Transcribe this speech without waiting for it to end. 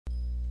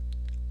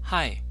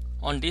Hi,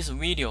 on this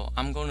video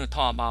I'm going to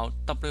talk about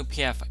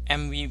WPF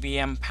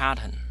MVVM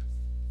pattern.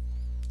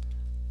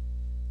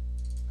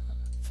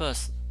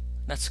 First,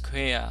 let's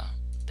create a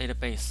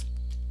database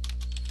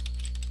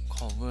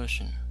called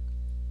version.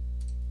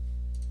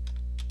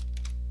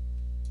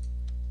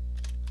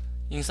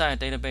 Inside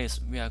the database,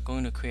 we are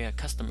going to create a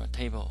customer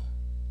table.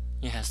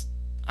 It has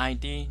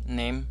ID,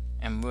 name,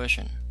 and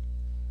version.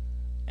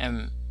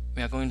 And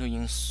we are going to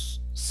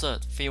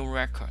insert field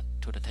record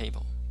to the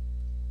table.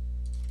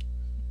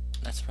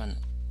 Let's run it.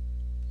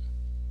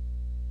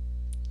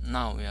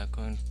 Now we are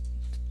going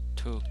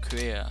to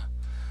create a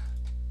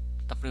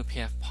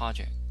WPF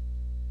project.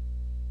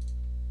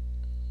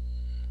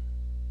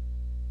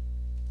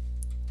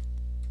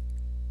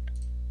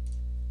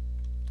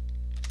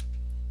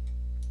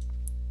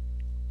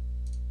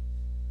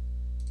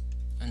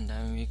 And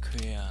then we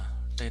create a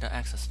data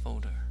access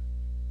folder.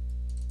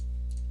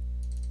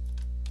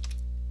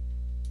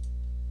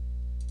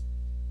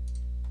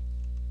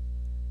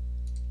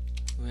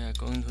 We are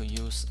going to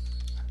use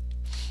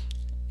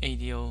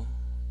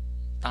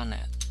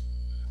ADO.NET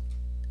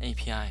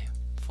API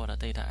for the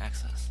data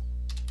access.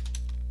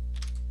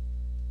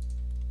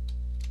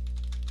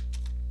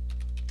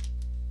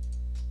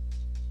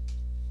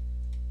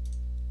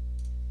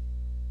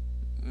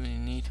 We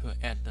need to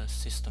add the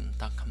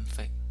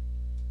system.config.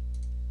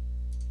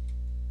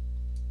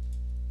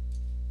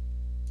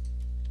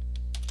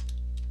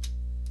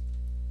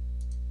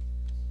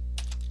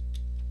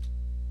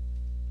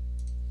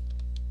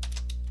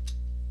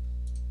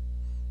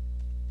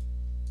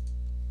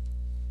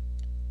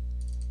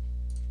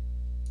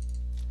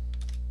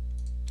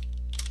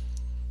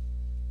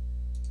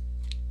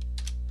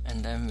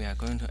 And then we are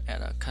going to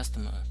add a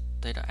customer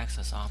data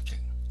access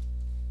object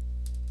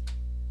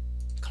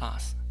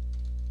class.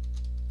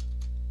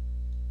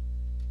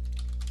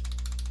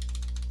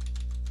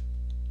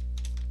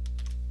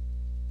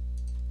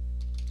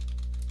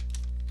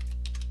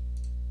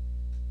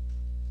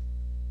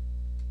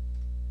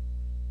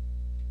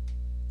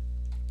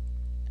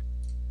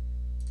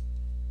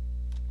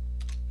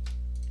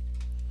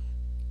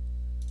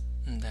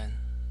 And then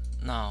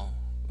now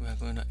we are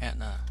going to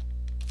add a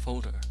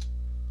folder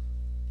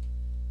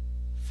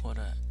for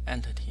the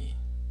entity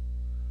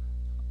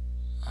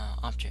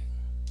object.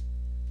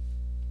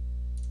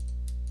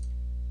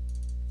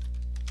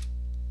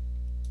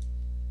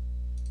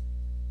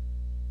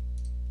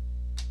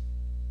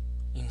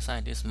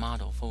 Inside this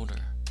model folder,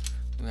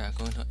 we are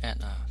going to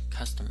add a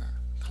customer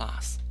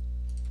class.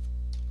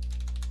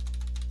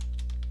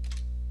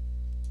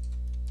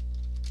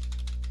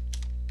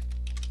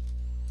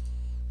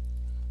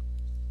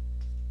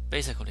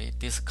 Basically,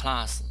 this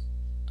class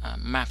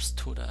maps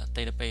to the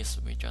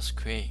database we just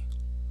create,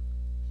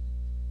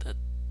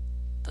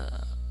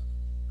 the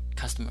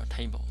customer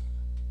table.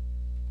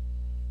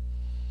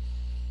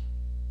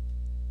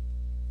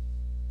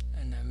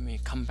 And then we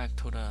come back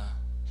to the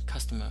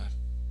customer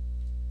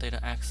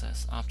data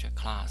access object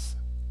class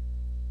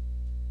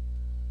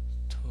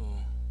to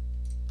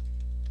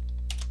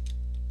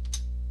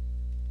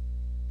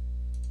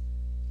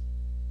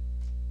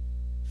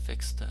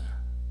fix the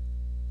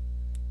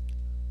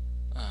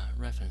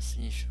reference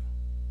issue.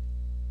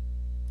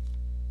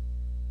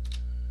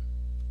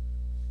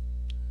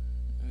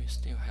 We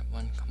still have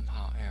one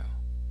compile error.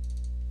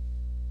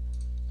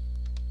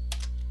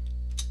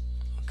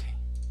 Okay.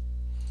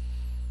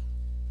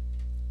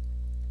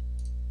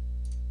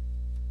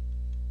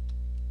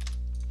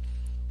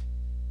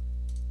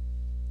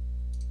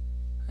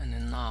 And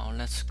then now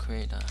let's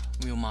create a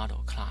view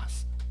model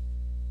class.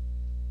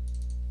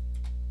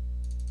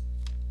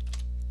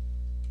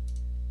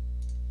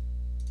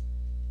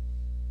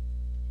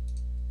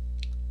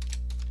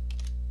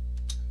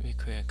 We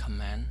create a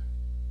command.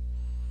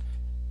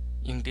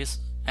 In this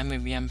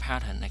MVVM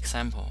pattern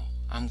example,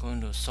 I'm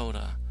going to show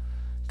the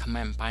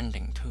command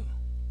binding too.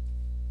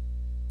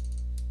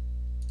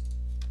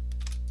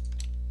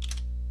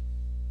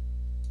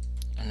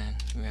 And then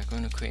we are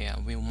going to create a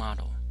view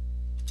model.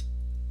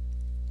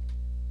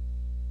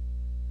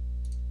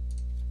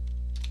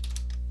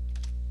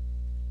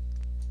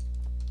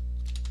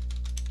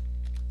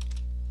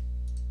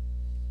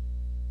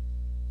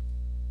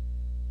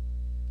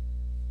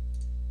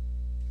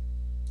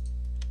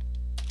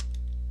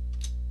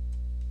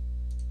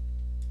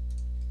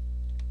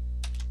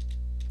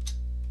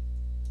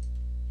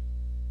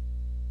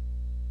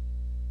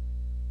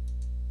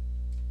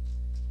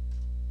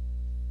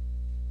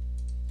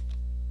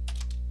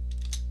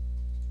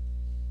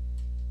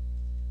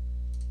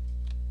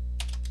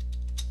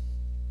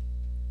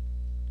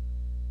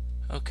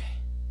 Okay.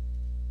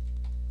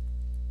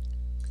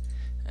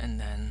 And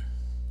then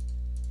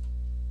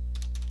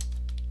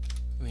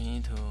we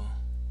need to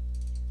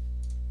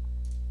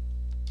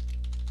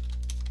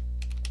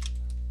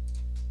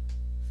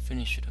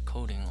finish the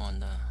coding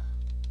on the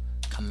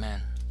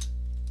command.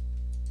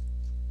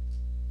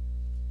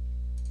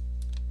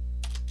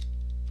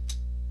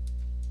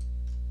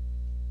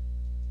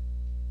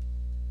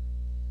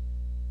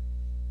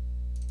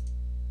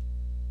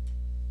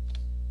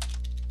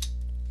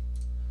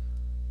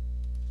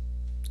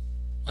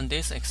 on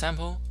this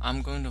example,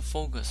 I'm going to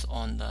focus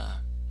on the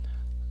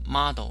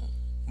model,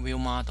 view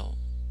model,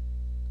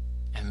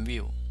 and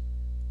view,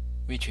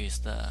 which is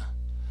the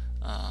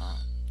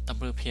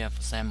WPF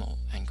XAML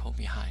and code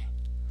behind.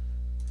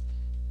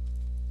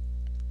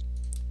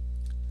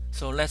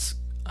 So let's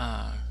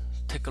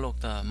take a look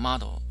at the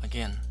model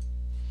again.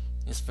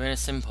 It's very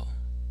simple.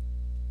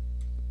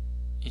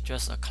 It's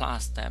just a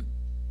class that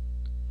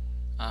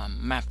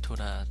mapped to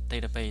the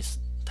database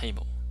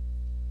table.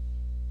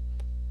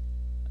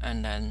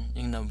 And then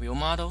in the view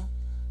model,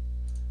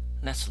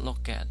 let's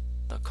look at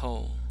the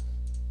code.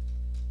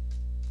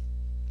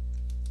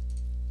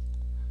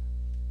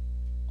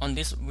 On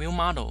this view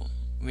model,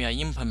 we are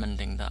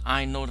implementing the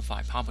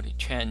iNotify property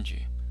change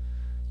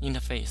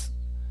interface,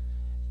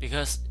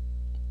 because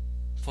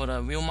for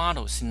the view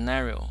model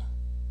scenario,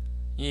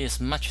 it is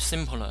much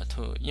simpler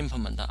to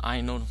implement the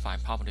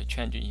iNotify property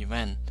change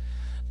event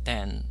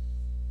than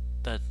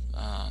the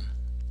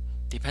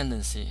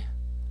dependency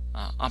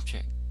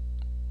object.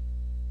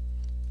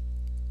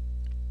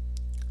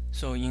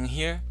 So in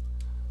here,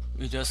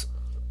 we just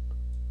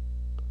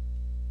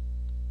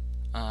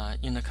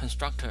in the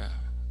constructor,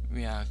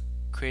 we are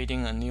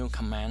creating a new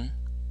command,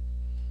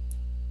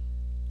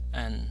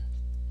 and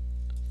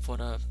for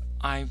the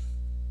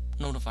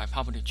iNotify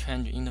property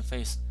change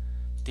interface,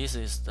 this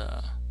is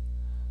the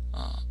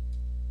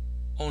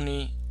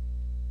only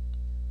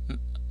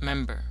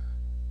member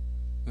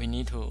we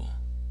need to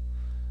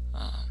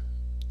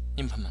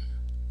implement.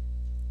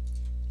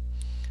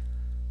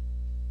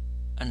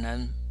 And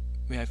then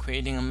we are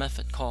creating a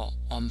method called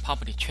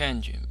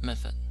onPropertyChange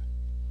method.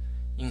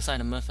 Inside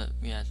the method,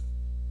 we are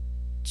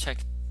check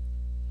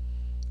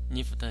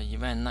if the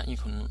event not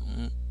equal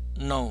to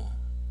no,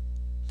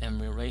 then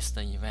we raise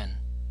the event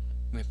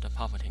with the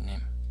property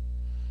name.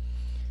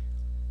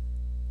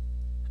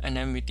 And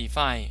then we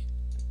define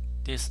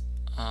this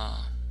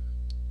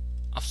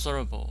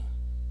observable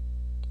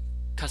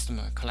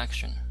customer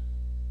collection.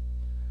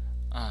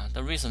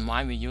 The reason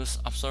why we use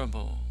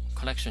observable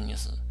collection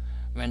is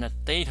when the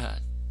data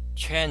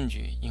change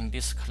in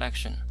this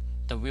collection,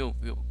 the view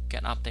will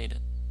get updated.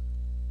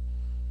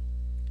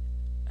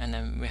 And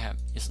then we have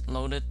is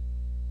loaded,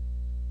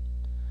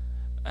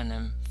 and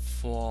then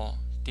for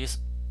this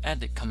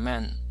edit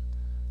command,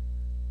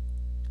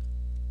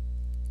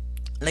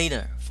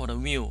 later for the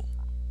view,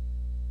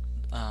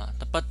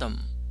 the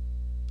button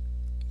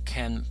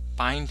can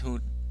bind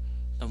to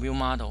the view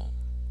model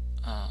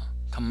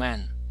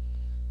command,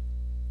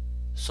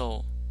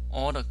 so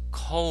all the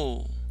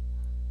code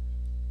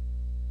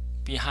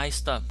behind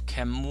stuff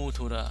can move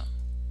to the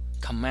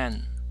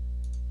command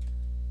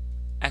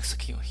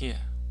execute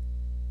here.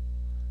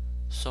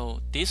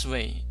 So this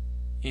way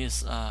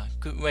is a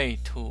good way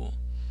to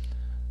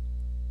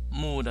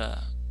move the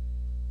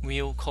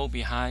view code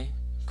behind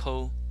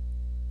code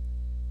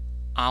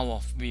out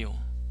of view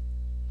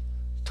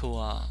to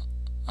a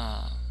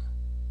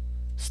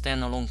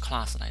standalone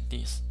class like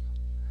this.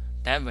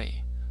 That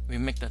way we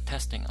make the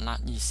testing a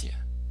lot easier.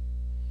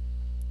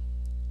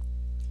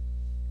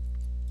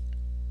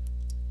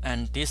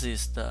 And this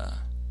is the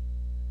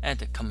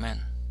edit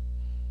command,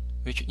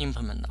 which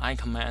implement the I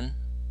command.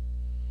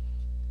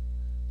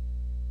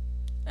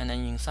 And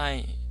then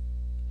inside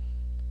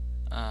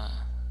the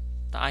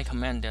I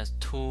command, there's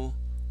two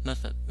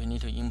methods we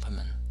need to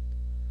implement,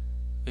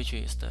 which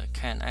is the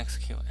can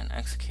execute and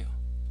execute,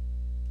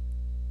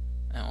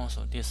 and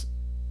also this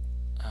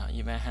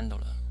event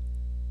handler.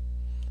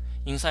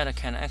 Inside the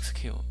can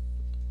execute,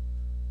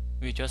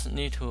 we just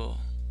need to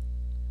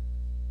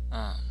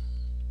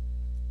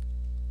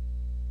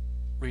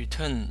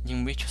return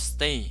in which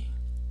state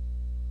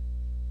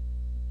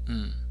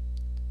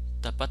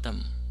the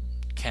button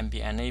can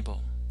be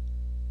enabled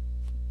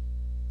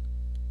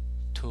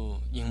to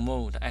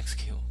invoke the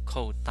execute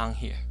code down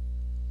here.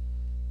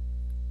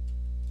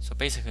 So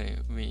basically,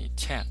 we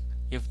check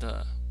if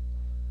the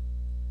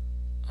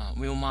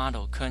view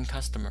model current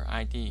customer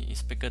ID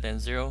is bigger than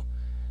 0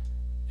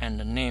 and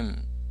the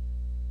name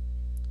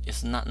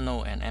is not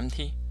null and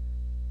empty,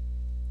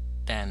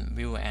 then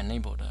we will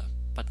enable the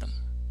button.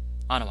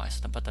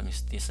 Otherwise, the button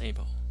is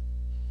disabled.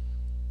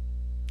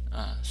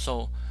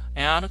 So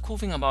another cool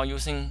thing about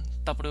using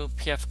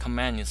WPF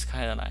command is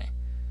kind of like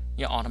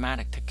it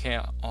automatically take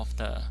care of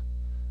the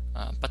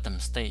button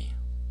state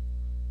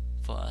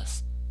for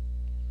us.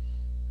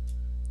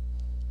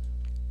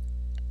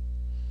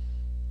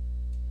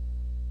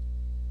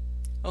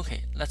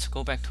 Okay, let's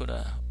go back to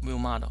the view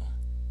model.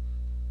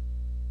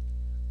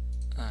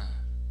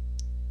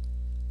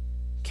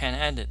 Can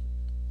edit.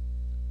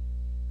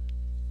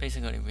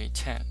 Basically, we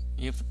check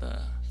if the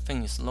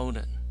thing is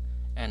loaded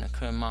and the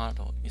current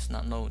model is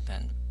not loaded,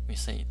 then we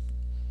say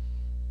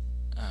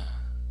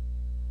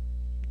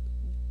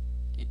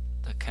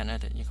the can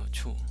edit equal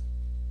true.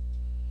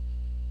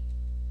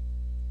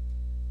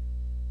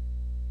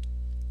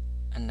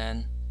 And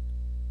then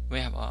we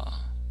have a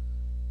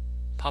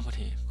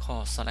property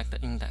called select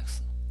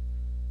index.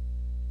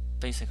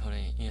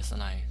 Basically, it's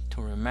like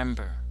to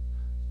remember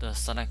the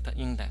select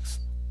index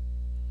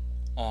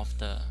of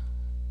the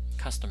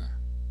customer.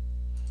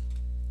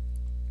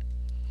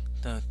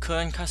 The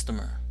current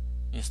customer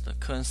is the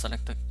current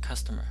selected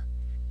customer.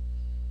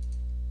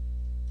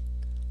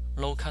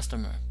 Load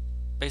customer,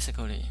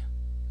 basically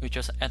we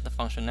just add the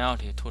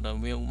functionality to the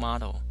view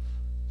model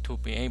to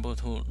be able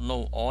to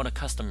load all the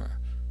customer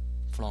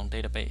from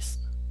database.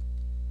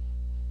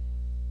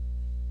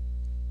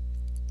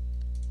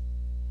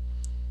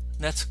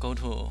 Let's go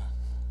to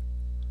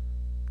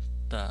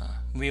the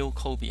view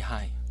code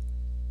behind.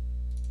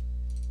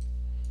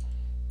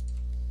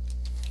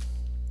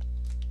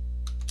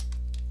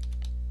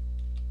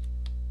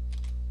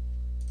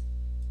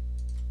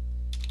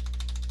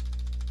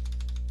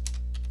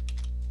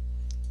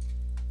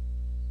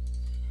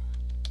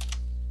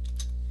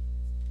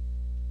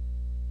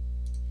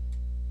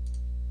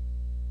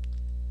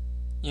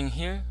 In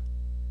here,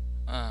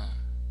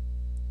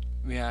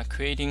 we are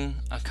creating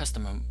a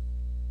customer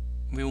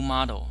view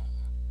model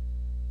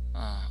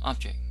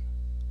object,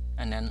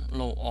 and then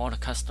load all the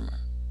customer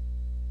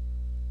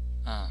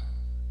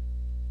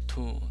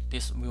to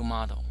this view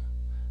model.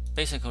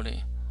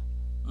 Basically,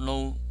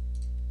 load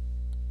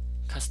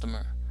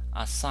customer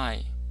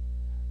assign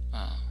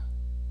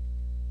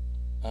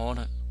all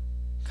the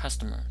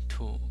customer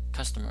to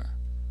customer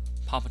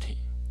property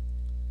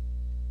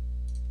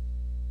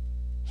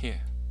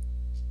here,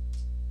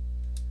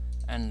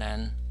 and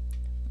then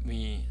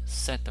we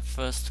set the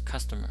first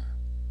customer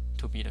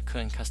to be the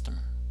current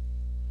customer,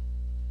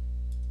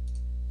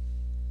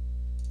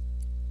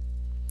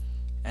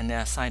 and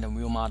then assign the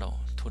view model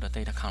to the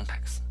data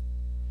context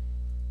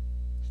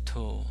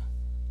to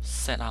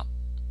set up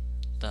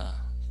the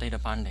data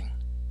binding.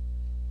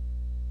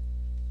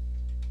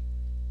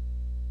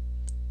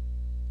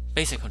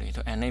 Basically,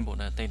 to enable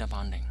the data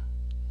binding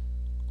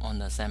on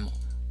the XAML.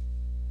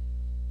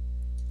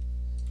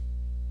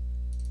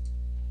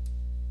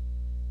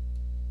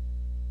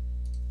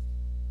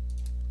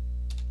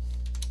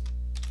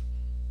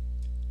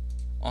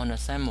 On the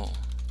XAML,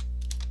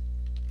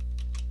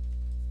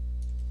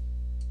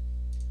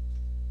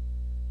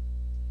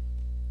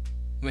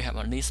 we have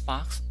a list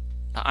box.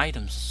 The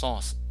items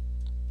source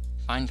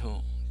bind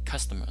to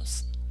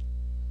customers.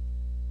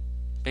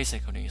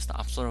 Basically, it's the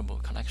observable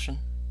collection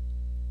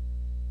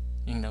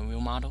in the view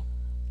model,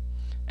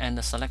 and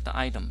the selected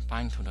item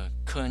bind to the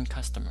current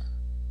customer.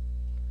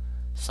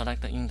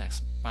 Select the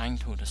index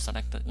bind to the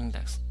selected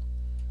index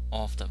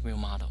of the view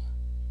model,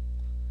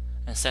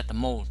 and set the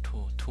mode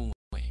to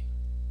two-way.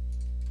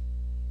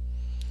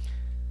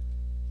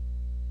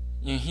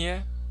 In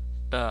here,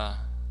 the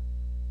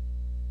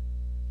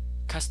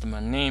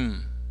customer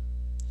name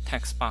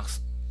text box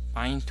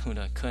bind to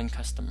the current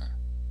customer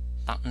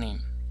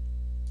 .name,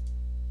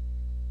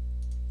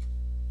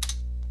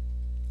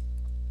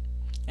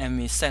 and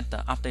we set the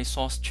update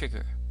source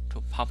trigger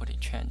to property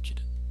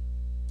changed.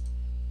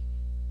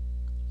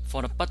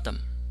 For the button,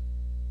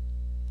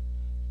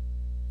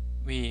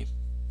 we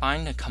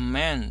bind the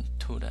command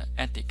to the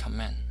edit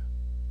command.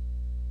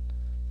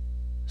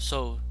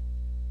 So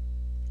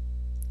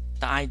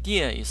the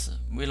idea is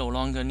we no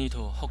longer need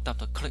to hook up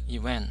the click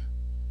event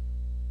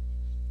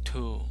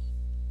to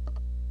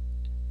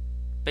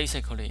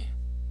basically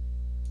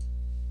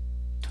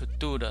to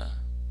do the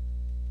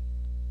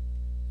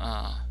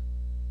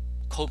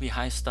code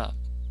behind stuff,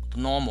 the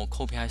normal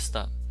code behind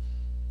stuff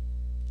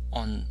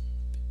on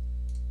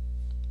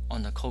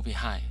the code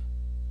behind.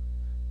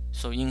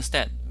 So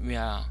instead, we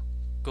are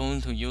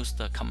going to use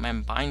the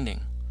command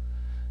binding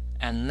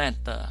and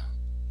let the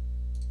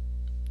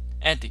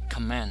edit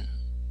command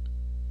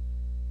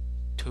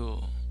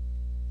to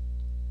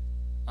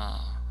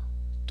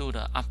do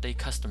the update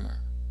customer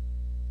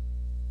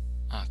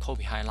code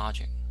behind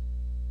logic.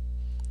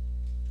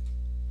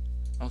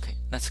 Okay,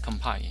 let's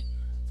compile it.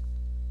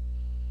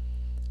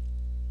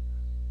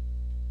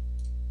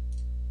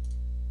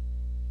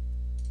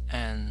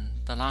 And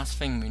the last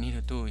thing we need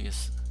to do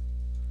is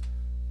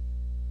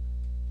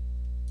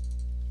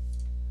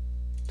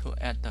to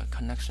add the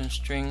connection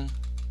string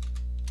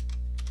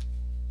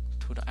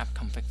to the app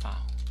config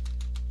file.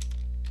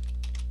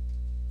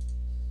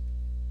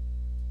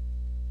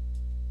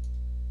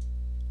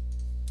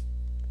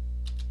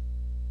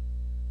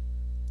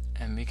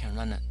 And we can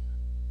run it.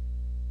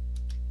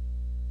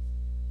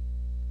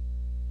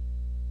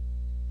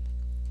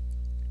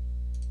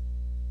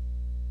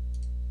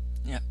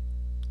 Yep,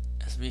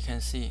 as we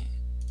can see,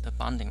 the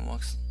binding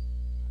works.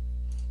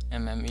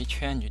 And when we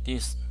change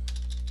this,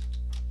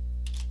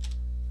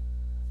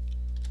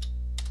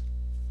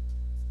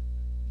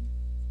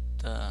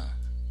 the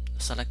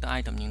selected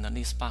item in the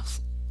list box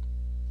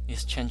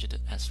is changed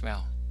as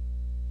well.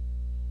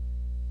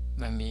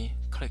 When we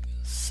click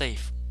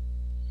save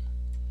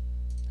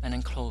and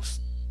then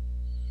close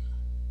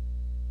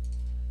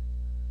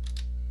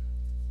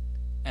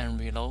and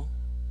reload,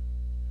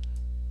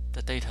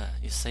 the data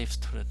is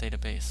saved to the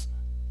database.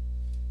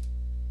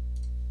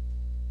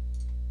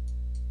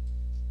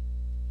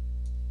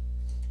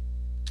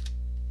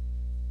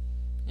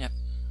 Yep.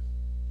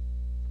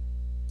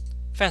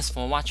 Thanks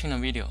for watching the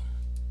video.